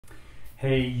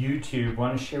Hey YouTube,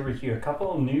 want to share with you a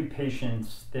couple of new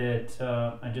patients that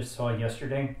I just saw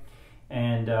yesterday,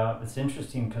 and it's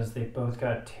interesting because they both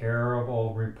got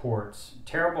terrible reports.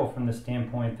 Terrible from the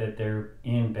standpoint that they're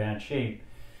in bad shape,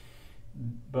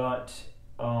 but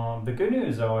the good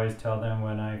news I always tell them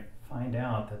when I find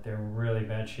out that they're in really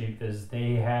bad shape is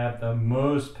they have the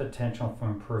most potential for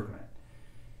improvement.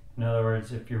 In other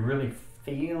words, if you're really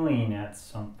failing at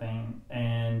something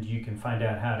and you can find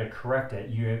out how to correct it,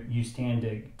 you stand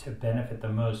to benefit the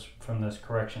most from this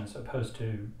correction, as opposed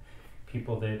to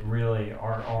people that really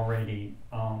are already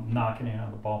knocking it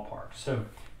out of the ballpark. So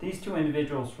these two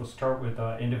individuals, will start with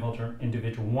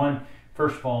individual one.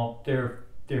 First of all, they're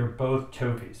both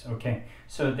TOFIs. Okay,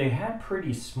 so they had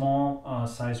pretty small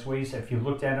size waist. If you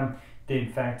looked at them,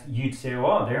 in fact, you'd say,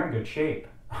 "Oh, they're in good shape."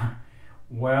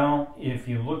 Well, if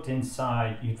you looked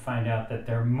inside, you'd find out that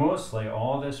they're mostly,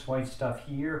 all this white stuff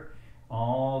here,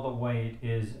 all the weight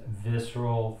is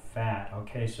visceral fat.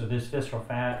 Okay, so this visceral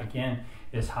fat, again,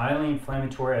 is highly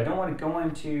inflammatory. I don't want to go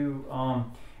into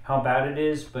how bad it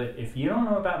is, but if you don't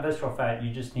know about visceral fat,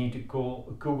 you just need to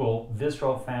Google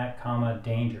visceral fat,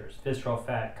 dangers, visceral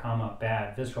fat,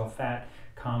 bad, visceral fat,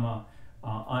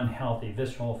 unhealthy,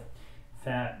 visceral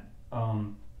fat,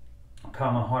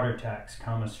 heart attacks,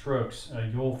 strokes.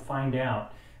 You'll find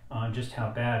out just how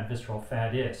bad visceral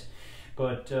fat is.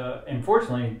 But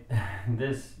unfortunately,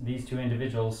 these two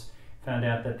individuals found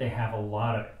out that they have a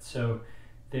lot of it. So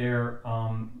they're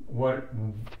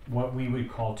what we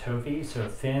would call TOFI, so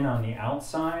thin on the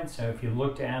outside. So if you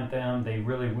looked at them, they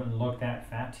really wouldn't look that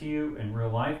fat to you in real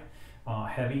life.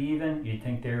 Heavy even, you'd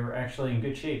think they were actually in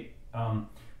good shape.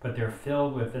 But they're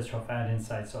filled with visceral fat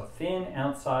inside. So thin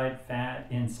outside, fat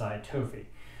inside, TOFI.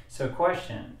 So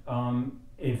question,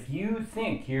 if you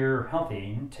think you're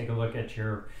healthy, take a look at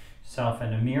yourself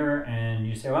in a mirror and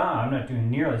you say, wow, I'm not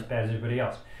doing nearly as bad as everybody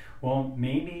else. Well,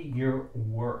 maybe you're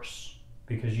worse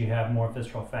because you have more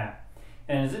visceral fat.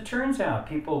 And as it turns out,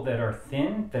 people that are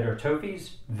thin, that are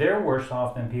TOFIs, they're worse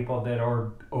off than people that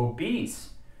are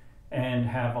obese and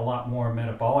have a lot more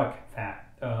metabolic fat.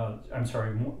 A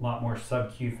lot more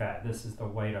sub-Q fat. This is the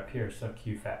weight up here,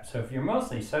 sub-Q fat. So if you're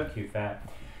mostly sub-Q fat,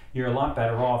 you're a lot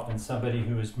better off than somebody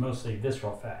who is mostly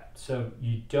visceral fat. So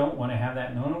you don't want to have that.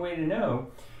 And the only way to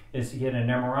know is to get an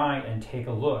MRI and take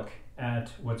a look at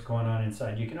what's going on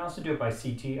inside. You can also do it by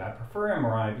CT. I prefer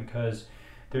MRI because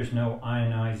there's no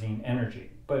ionizing energy.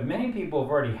 But many people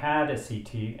have already had a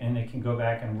CT and they can go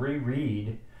back and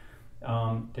reread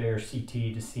their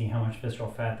CT to see how much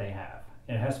visceral fat they have.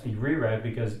 It has to be reread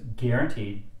because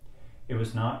guaranteed it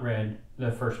was not read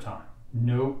the first time.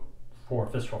 Nope, for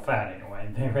visceral fat anyway.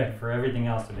 They read for everything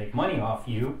else to make money off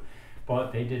you,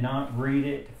 but they did not read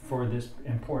it for this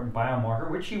important biomarker,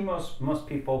 which most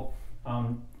people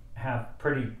have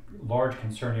pretty large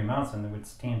concerning amounts and they would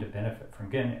stand to benefit from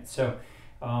getting it. So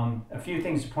a few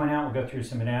things to point out. We'll go through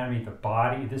some anatomy. The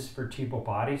body, this is vertebral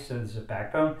body, so this is a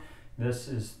backbone.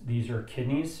 These are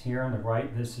kidneys here on the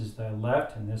right. This is the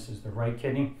left, and this is the right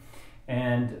kidney.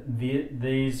 And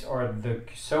these are the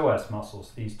psoas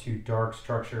muscles. These two dark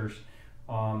structures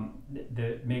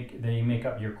that make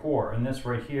up your core. And this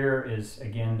right here is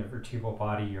again the vertebral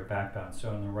body, your backbone. So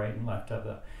on the right and left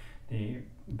of the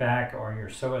back are your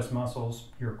psoas muscles,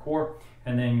 your core,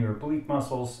 and then your oblique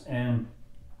muscles. And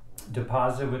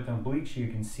deposited with the obliques, you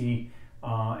can see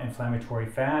inflammatory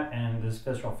fat and this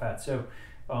visceral fat. So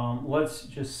let's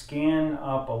just scan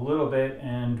up a little bit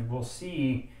and we'll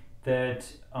see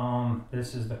that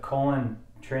this is the colon,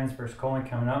 transverse colon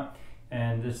coming up,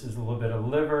 and this is a little bit of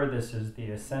liver. This is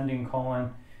the ascending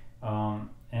colon,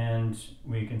 and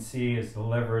we can see as the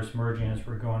liver is merging as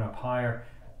we're going up higher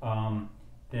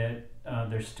that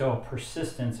there's still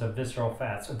persistence of visceral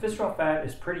fat. So visceral fat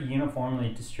is pretty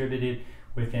uniformly distributed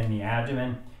within the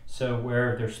abdomen. So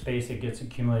where there's space, it gets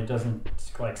accumulated. It doesn't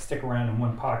like stick around in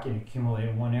one pocket and accumulate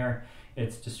in one area.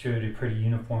 It's distributed pretty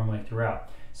uniformly throughout.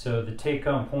 So the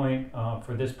take-home point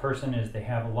for this person is they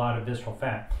have a lot of visceral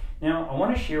fat. Now, I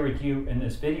want to share with you in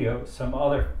this video some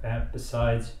other fat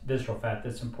besides visceral fat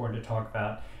that's important to talk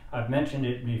about. I've mentioned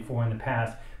it before in the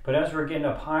past, but as we're getting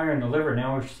up higher in the liver,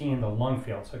 now we're seeing the lung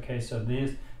fields. Okay, so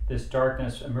this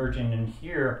darkness emerging in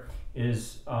here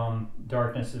is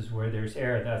darkness is where there's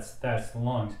air. That's the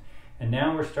lungs. And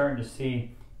now we're starting to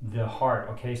see the heart.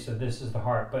 Okay, so this is the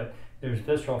heart, but there's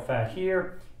visceral fat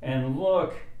here, and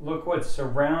look what's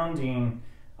surrounding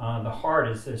the heart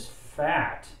is this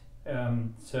fat.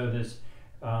 So this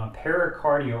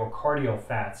pericardial cardial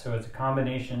fat. So it's a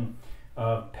combination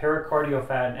of pericardial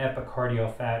fat and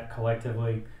epicardial fat,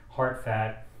 collectively heart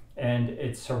fat, and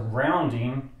it's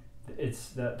surrounding.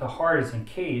 The heart is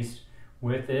encased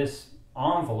with this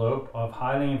envelope of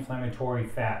highly inflammatory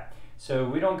fat. So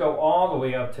we don't go all the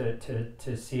way up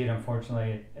to see it.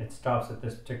 Unfortunately, it stops at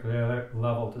this particular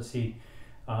level to see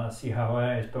how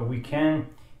it is. But we can,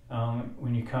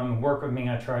 when you come and work with me,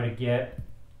 I try to get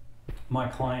my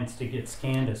clients to get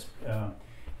scanned,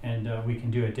 and we can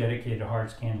do a dedicated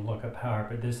heart scan to look up heart.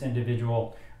 But this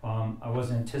individual, I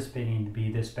wasn't anticipating to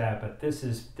be this bad, but this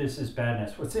is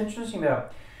badness. What's interesting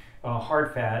about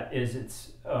heart fat is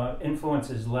its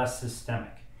influence is less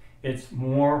systemic. It's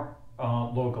more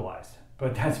localized,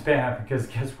 but that's bad because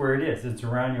guess where it is? It's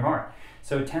around your heart.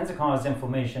 So it tends to cause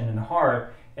inflammation in the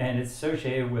heart, and it's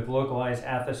associated with localized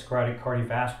atherosclerotic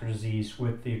cardiovascular disease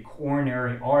with the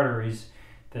coronary arteries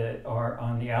that are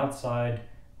on the outside,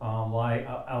 lie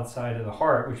outside of the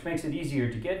heart, which makes it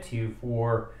easier to get to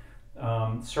for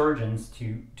surgeons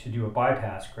to do a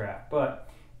bypass graft. But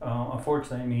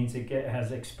unfortunately, it means it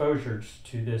has exposures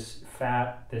to this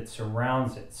fat that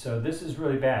surrounds it. So this is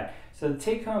really bad. So the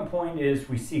take-home point is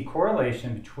we see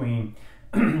correlation between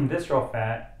visceral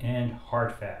fat and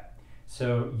heart fat.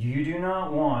 So you do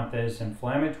not want this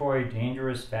inflammatory,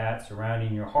 dangerous fat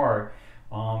surrounding your heart,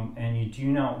 and you do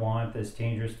not want this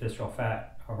dangerous visceral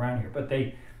fat around here. But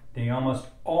they almost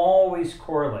always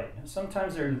correlate.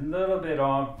 Sometimes they're a little bit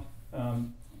off.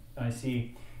 I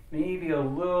see maybe a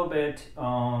little bit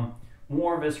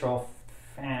more visceral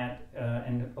fat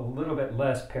and a little bit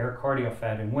less pericardial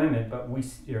fat in women, but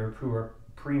who are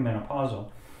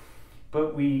premenopausal.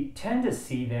 But we tend to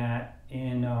see that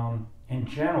in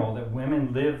general, that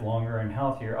women live longer and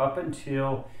healthier up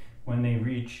until when they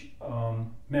reach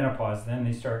menopause. Then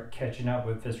they start catching up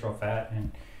with visceral fat,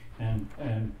 and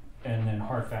then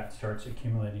heart fat starts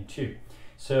accumulating too.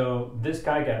 So this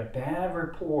guy got a bad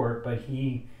report, but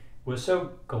he was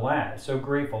so glad, so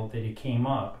grateful that he came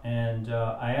up, and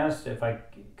I asked if I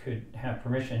could have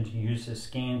permission to use this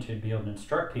scan to be able to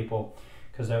instruct people,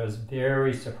 because I was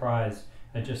very surprised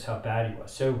at just how bad he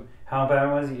was. So how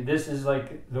bad was he? This is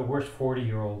like the worst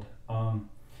 40-year-old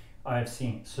I've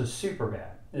seen. So super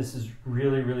bad. This is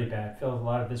really, really bad. Filled with a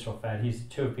lot of visceral fat. He's a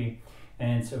TOFI,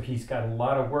 and so he's got a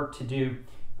lot of work to do.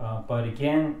 But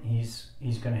again,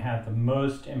 he's going to have the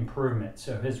most improvement.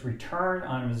 So his return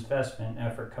on his investment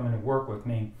effort coming to work with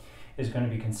me is going to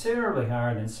be considerably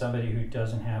higher than somebody who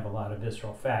doesn't have a lot of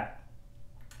visceral fat.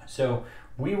 So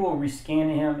we will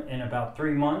rescan him in about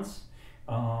 3 months,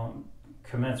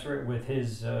 commensurate with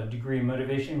his degree of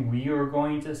motivation. We are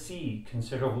going to see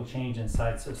considerable change in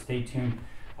sight, so stay tuned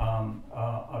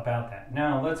about that.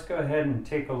 Now let's go ahead and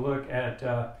take a look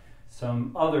at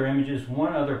some other images.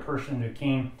 One other person who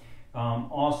came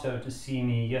also to see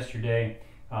me yesterday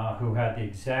who had the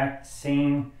exact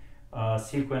same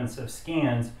sequence of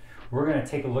scans. We're going to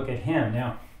take a look at him.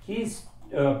 Now he's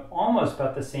almost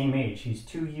about the same age. He's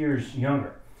 2 years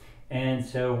younger, and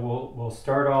so we'll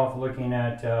start off looking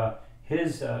at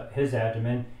his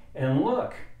abdomen, and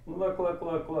look.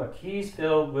 He's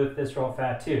filled with visceral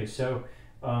fat too. So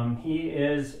he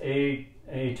is a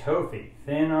TOFI,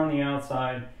 thin on the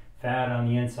outside, fat on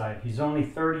the inside. He's only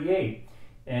 38,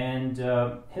 and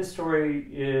his story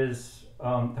is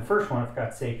the first one. I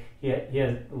forgot to say he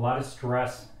had a lot of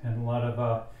stress and a lot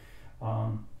of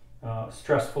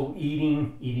stressful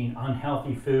eating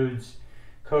unhealthy foods,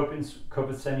 coping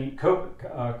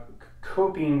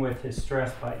with his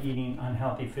stress by eating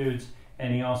unhealthy foods,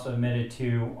 and he also admitted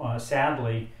to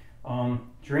sadly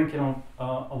drinking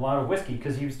a lot of whiskey,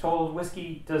 because he was told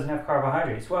whiskey doesn't have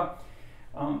carbohydrates. Well,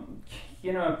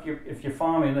 you know, if you're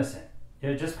following me, listen.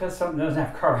 Just because something doesn't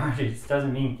have carbohydrates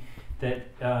doesn't mean that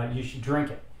you should drink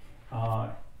it.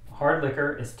 Hard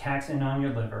liquor is taxing on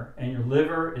your liver, and your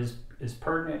liver is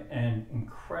pertinent and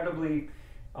incredibly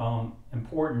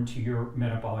important to your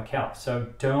metabolic health. So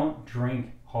don't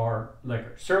drink hard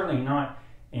liquor. Certainly not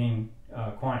in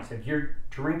quantities. If you're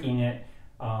drinking it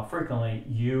frequently,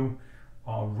 you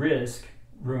risk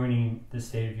ruining the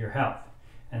state of your health.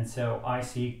 And so I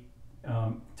see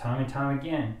time and time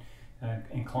again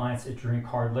in clients that drink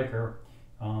hard liquor,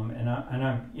 and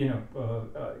I'm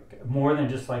more than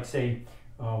just like say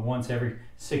once every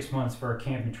 6 months for a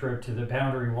camping trip to the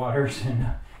Boundary Waters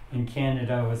in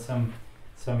Canada with some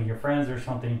of your friends or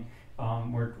something.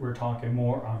 We're talking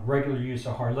more on regular use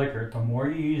of hard liquor. The more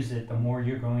you use it, the more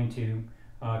you're going to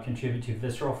contribute to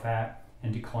visceral fat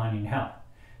and declining health.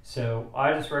 So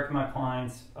I just recommend my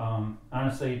clients,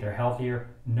 honestly, they're healthier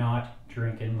not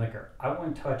drinking liquor. I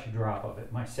wouldn't touch a drop of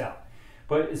it myself.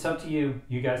 But it's up to you.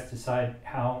 You guys decide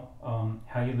how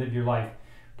you live your life.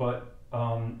 But,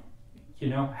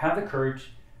 have the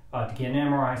courage to get an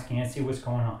MRI scan, see what's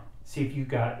going on. See if you've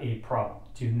got a problem.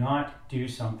 Do not do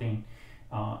something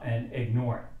and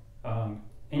ignore it.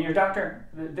 And your doctor,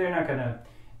 they're not gonna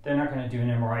do an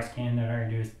MRI scan. They're not gonna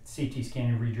do a CT scan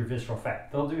and read your visceral fat.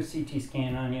 They'll do a CT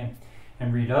scan on you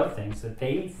and read other things that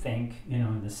they think,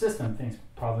 the system thinks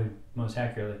probably most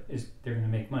accurately is they're gonna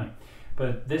make money.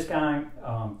 But this guy,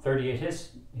 38,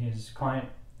 his client,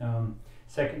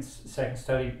 second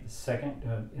study, second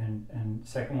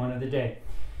one of the day.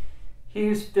 He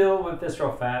was filled with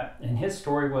visceral fat, and his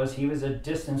story was he was a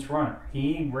distance runner.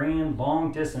 He ran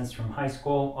long distance from high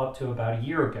school up to about a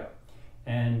year ago,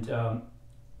 and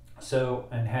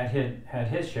had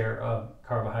his share of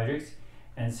carbohydrates,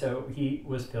 and so he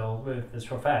was filled with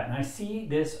visceral fat. And I see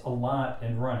this a lot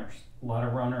in runners. A lot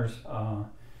of runners,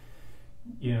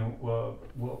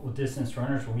 distance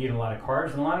runners will eat a lot of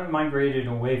carbs, and a lot of them migrated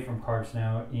away from carbs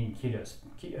now, eating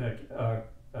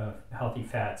healthy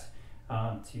fats.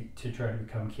 To try to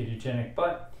become ketogenic,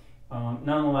 but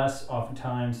nonetheless,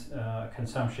 oftentimes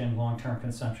long-term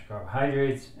consumption of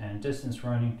carbohydrates and distance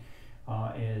running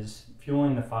is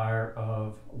fueling the fire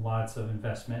of lots of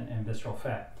investment in visceral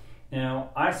fat.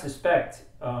 Now, I suspect,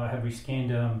 had we scanned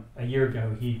him a year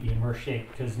ago, he'd be in worse shape,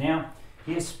 because now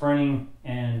he is sprinting,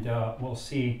 and we'll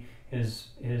see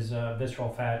his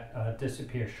visceral fat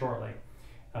disappear shortly.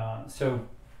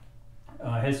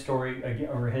 His story again,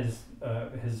 or his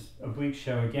obliques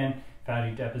show again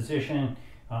fatty deposition.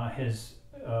 His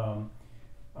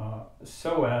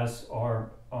psoas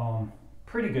are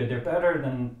pretty good. They're better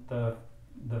than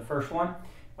the first one,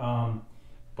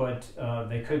 but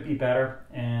they could be better.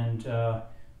 And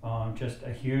just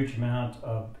a huge amount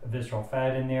of visceral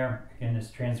fat in there. Again,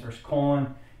 his transverse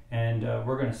colon, and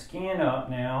we're going to scan up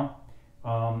now.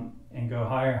 And go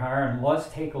higher and higher, and let's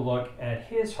take a look at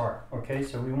his heart. Okay,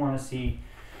 so we want to see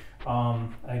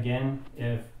again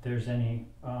if there's any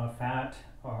fat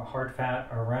or heart fat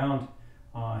around.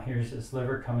 Here's his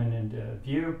liver coming into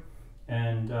view,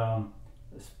 and the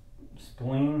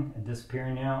spleen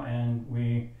disappearing now, and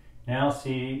we now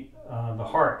see the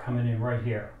heart coming in right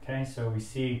here. Okay, so we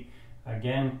see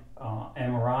again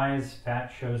MRIs,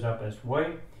 fat shows up as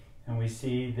white, and we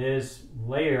see this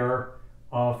layer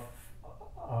of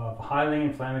highly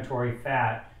inflammatory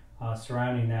fat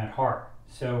surrounding that heart.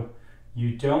 So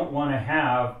you don't want to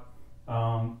have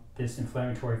this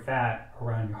inflammatory fat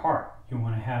around your heart. You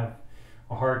want to have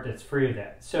a heart that's free of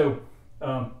that. So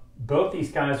both these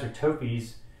guys are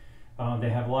TOFIs. They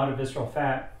have a lot of visceral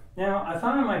fat. Now, I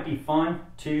thought it might be fun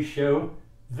to show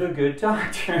the good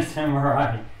doctor's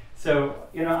MRI. So,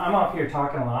 I'm up here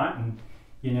talking a lot, and,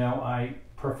 I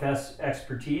profess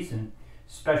expertise and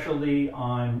specialty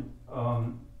on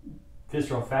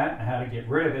visceral fat and how to get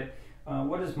rid of it.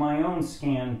 What does my own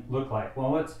scan look like?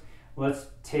 Well, let's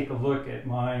take a look at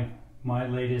my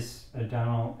latest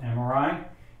abdominal MRI,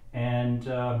 and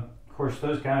of course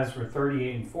those guys were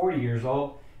 38 and 40 years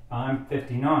old. I'm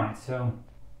 59, so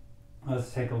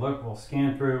let's take a look. We'll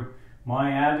scan through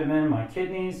my abdomen, my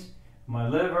kidneys, my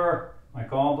liver, my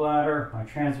gallbladder, my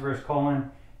transverse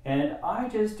colon, and I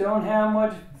just don't have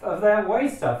much of that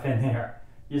white stuff in there.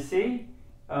 You see?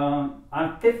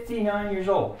 I'm 59 years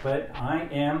old, but I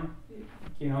am,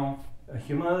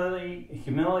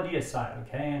 humility aside,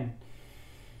 okay? And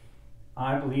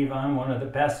I believe I'm one of the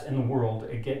best in the world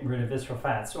at getting rid of visceral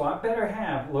fat. So I better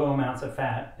have low amounts of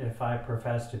fat if I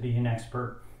profess to be an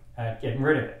expert at getting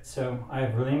rid of it. So I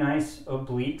have really nice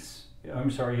obliques,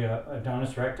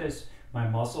 abdominis rectus. My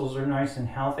muscles are nice and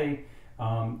healthy.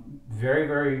 Very,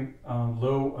 very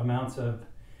low amounts of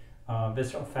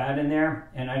visceral fat in there,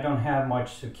 and I don't have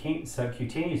much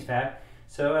subcutaneous fat,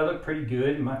 so I look pretty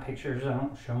good. In my pictures, I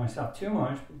don't show myself too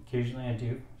much, but occasionally I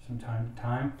do from time to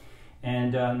time.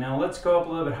 And now let's go up a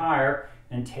little bit higher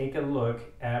and take a look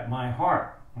at my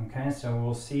heart. Okay, so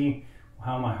we'll see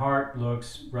how my heart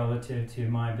looks relative to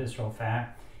my visceral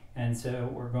fat. And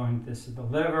so this is the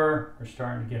liver, we're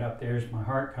starting to get up. There's my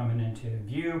heart coming into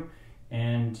view,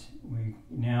 and we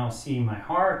now see my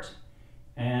heart,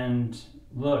 and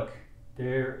look,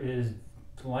 there is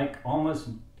like almost,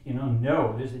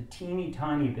 there's a teeny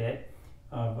tiny bit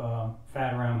of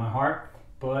fat around my heart,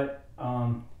 but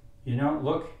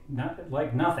look,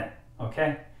 like nothing.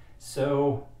 Okay,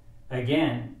 so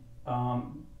again,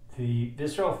 the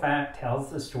visceral fat tells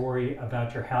the story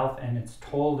about your health, and it's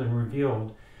told and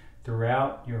revealed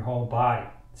throughout your whole body.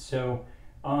 So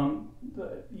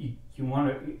you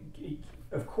want to,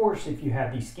 of course, if you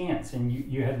have these scans and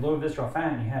you had low visceral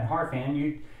fat and you had heart fat,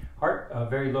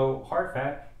 very low heart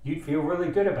fat, you'd feel really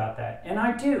good about that. And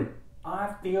I do.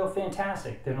 I feel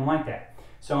fantastic that I'm like that.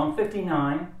 So I'm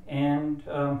 59, and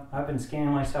I've been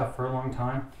scanning myself for a long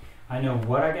time. I know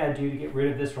what I got to do to get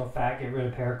rid of visceral fat, get rid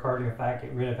of pericardial fat,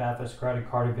 get rid of atherosclerotic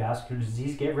cardiovascular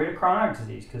disease, get rid of chronic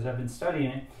disease, because I've been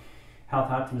studying it, health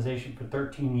optimization for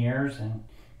 13 years and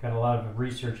got a lot of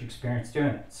research experience doing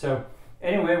it. So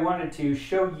anyway, I wanted to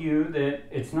show you that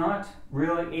it's not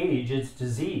really age, it's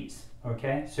disease,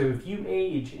 okay? So if you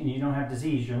age and you don't have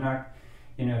disease, you're not,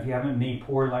 if you haven't made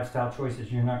poor lifestyle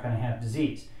choices, you're not going to have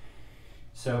disease.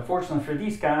 So fortunately for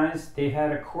these guys, they've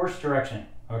had a course direction,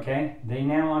 okay? They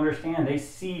now understand, they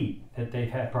see that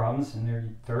they've had problems and they're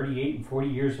 38 and 40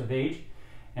 years of age,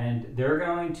 and they're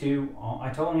going to, I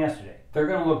told them yesterday, they're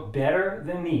going to look better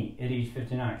than me at age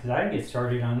 59, because I didn't get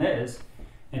started on this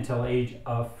until age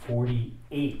of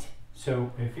 48.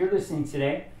 So if you're listening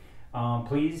today,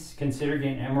 please consider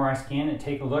getting an MRI scan and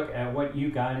take a look at what you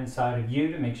got inside of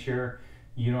you to make sure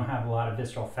you don't have a lot of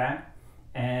visceral fat,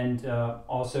 and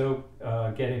also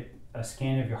get a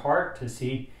scan of your heart to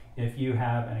see if you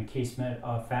have an encasement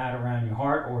of fat around your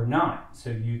heart or not, so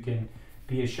you can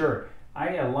be assured. I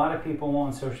get a lot of people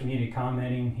on social media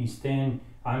commenting, he's thin,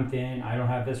 I'm thin, I don't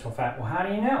have visceral fat. Well, how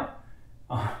do you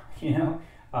know?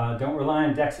 Don't rely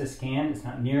on DEXA scan. It's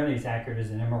not nearly as accurate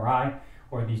as an MRI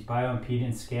or these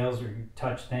bioimpedance scales, or you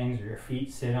touch things or your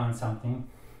feet sit on something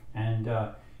and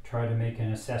try to make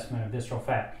an assessment of visceral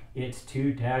fat. It's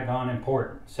too daggone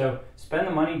important. So spend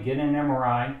the money, get an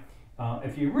MRI.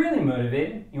 If you're really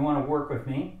motivated, you want to work with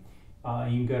me,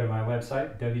 you can go to my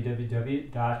website,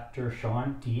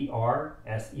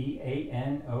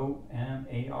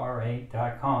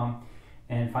 www.drseanomara.com,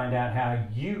 and find out how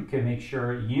you can make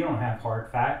sure you don't have hard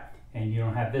fat and you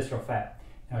don't have visceral fat.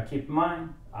 Now keep in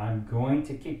mind, I'm going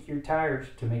to kick your tires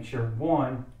to make sure,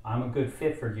 one, I'm a good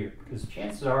fit for you, because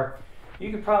chances are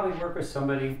you could probably work with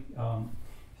somebody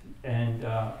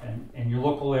in your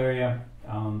local area,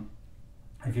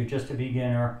 if you're just a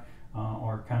beginner,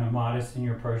 or kind of modest in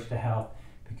your approach to health,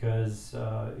 because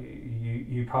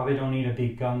you probably don't need a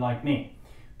big gun like me.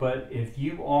 But if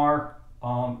you are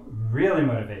really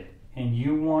motivated and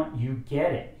you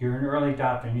get it, you're an early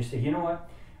adopter, and you say, you know what,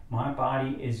 my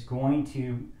body is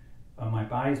my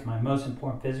body is my most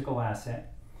important physical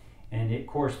asset, and it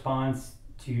corresponds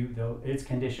to its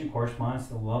condition corresponds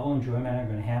to the level of enjoyment I'm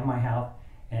going to have in my health,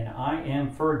 and I am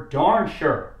for darn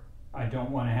sure I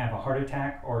don't want to have a heart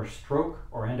attack or a stroke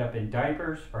or end up in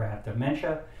diapers or have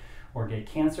dementia or get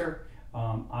cancer.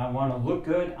 I want to look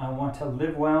good. I want to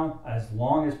live well as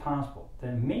long as possible.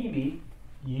 Then maybe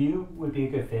you would be a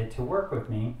good fit to work with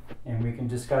me, and we can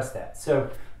discuss that.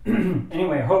 So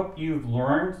anyway, I hope you've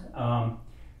learned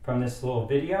from this little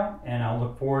video, and I'll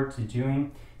look forward to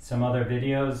doing some other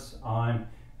videos on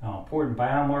important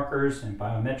biomarkers and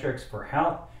biometrics for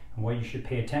health and what you should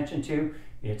pay attention to.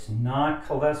 It's not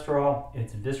cholesterol,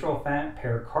 it's visceral fat,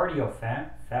 pericardial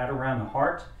fat, fat around the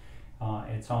heart.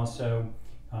 It's also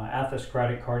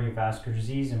atherosclerotic cardiovascular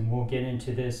disease, and we'll get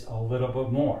into this a little bit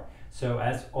more. So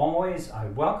as always, I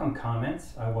welcome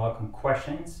comments, I welcome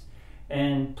questions,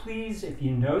 and please, if you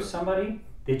know somebody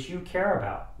that you care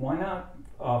about, why not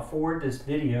forward this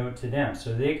video to them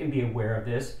so they can be aware of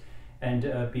this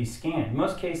and be scanned. In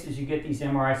most cases, you get these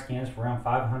MRI scans for around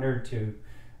 $500 to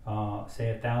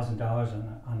say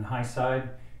 $1,000 on the high side.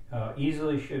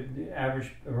 Easily should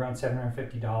average around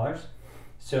 $750.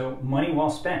 So money well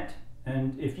spent.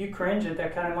 And if you cringe at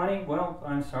that kind of money, well,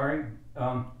 I'm sorry.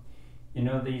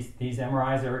 These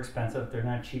MRIs are expensive. They're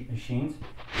not cheap machines.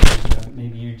 And,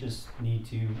 maybe you just need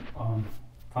to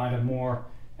find a more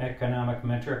economic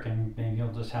metric, and maybe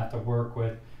you'll just have to work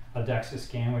with a DEXA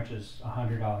scan, which is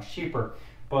 $100 cheaper.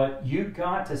 But you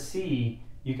got to see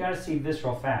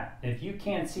visceral fat. If you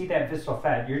can't see that visceral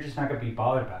fat, you're just not going to be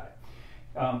bothered about it.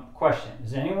 Question,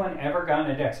 has anyone ever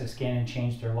gotten a DEXA scan and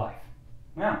changed their life?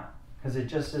 No, because it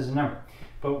just is a number.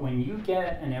 But when you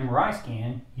get an MRI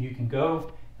scan, you can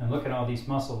go and look at all these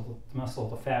muscle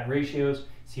to fat ratios,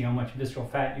 see how much visceral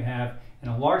fat you have,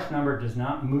 and a large number does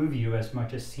not move you as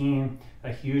much as seeing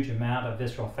a huge amount of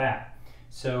visceral fat.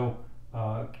 So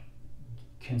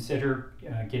consider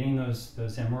getting those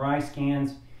MRI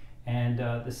scans. And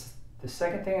the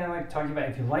second thing I'd like to talk about,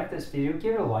 if you like this video,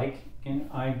 give it a like. And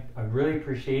I really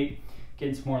appreciate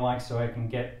getting some more likes so I can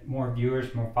get more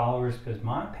viewers, more followers, because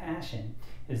my passion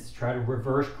is to try to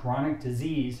reverse chronic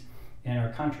disease in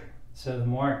our country. So the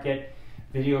more I get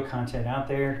video content out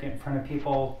there, get in front of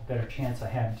people, the better chance I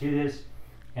have to do this.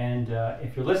 And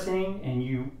if you're listening and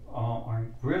you are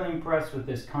really impressed with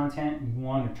this content and you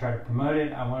want to try to promote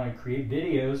it, I want to create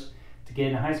videos to get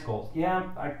into high schools. Yeah,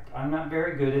 I'm not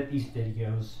very good at these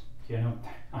videos,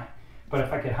 but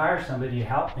if I could hire somebody to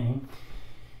help me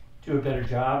do a better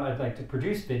job, I'd like to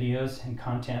produce videos and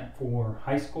content for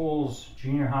high schools,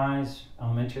 junior highs,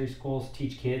 elementary schools,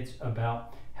 teach kids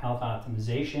about health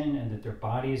optimization and that their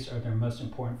bodies are their most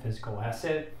important physical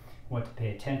asset, what to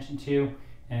pay attention to,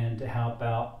 and to help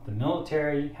out the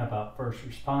military, help out first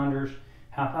responders,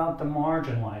 help out the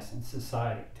marginalized in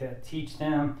society, to teach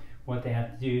them what they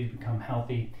have to do to become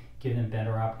healthy, give them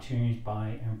better opportunities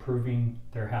by improving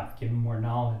their health, give them more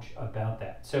knowledge about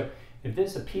that. So if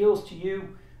this appeals to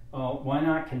you, why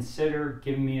not consider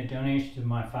giving me a donation to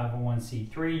my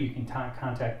 501c3? You can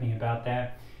contact me about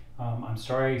that. I'm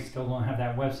sorry, I still don't have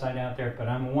that website out there, but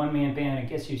I'm a one-man band, and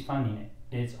guess who's funding it?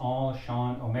 It's all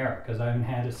Sean O'Mara, because I haven't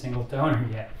had a single donor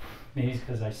yet. Maybe it's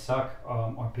because I suck,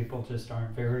 or people just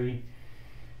aren't very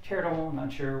charitable. I'm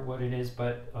not sure what it is,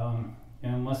 but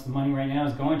most of the money right now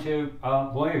is going to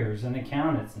lawyers and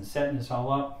accountants and setting this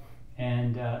all up,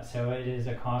 and so it is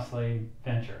a costly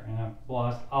venture, and I've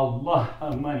lost a lot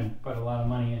of money, put a lot of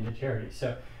money into charity.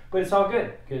 So, but it's all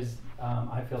good because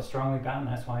I feel strongly about it, and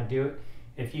that's why I do it.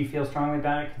 If you feel strongly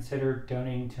about it, consider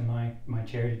donating to my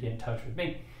charity. Get in touch with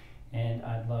me, and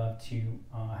I'd love to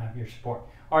have your support.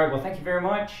 All right, well, thank you very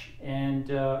much. And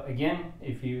again,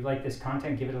 if you like this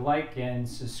content, give it a like and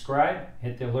subscribe.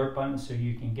 Hit the alert button so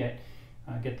you can get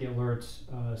the alerts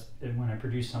when I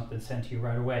produce something sent to you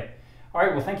right away. All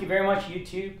right, well, thank you very much,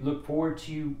 YouTube. Look forward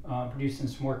to producing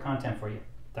some more content for you.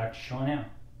 Dr. Sean out.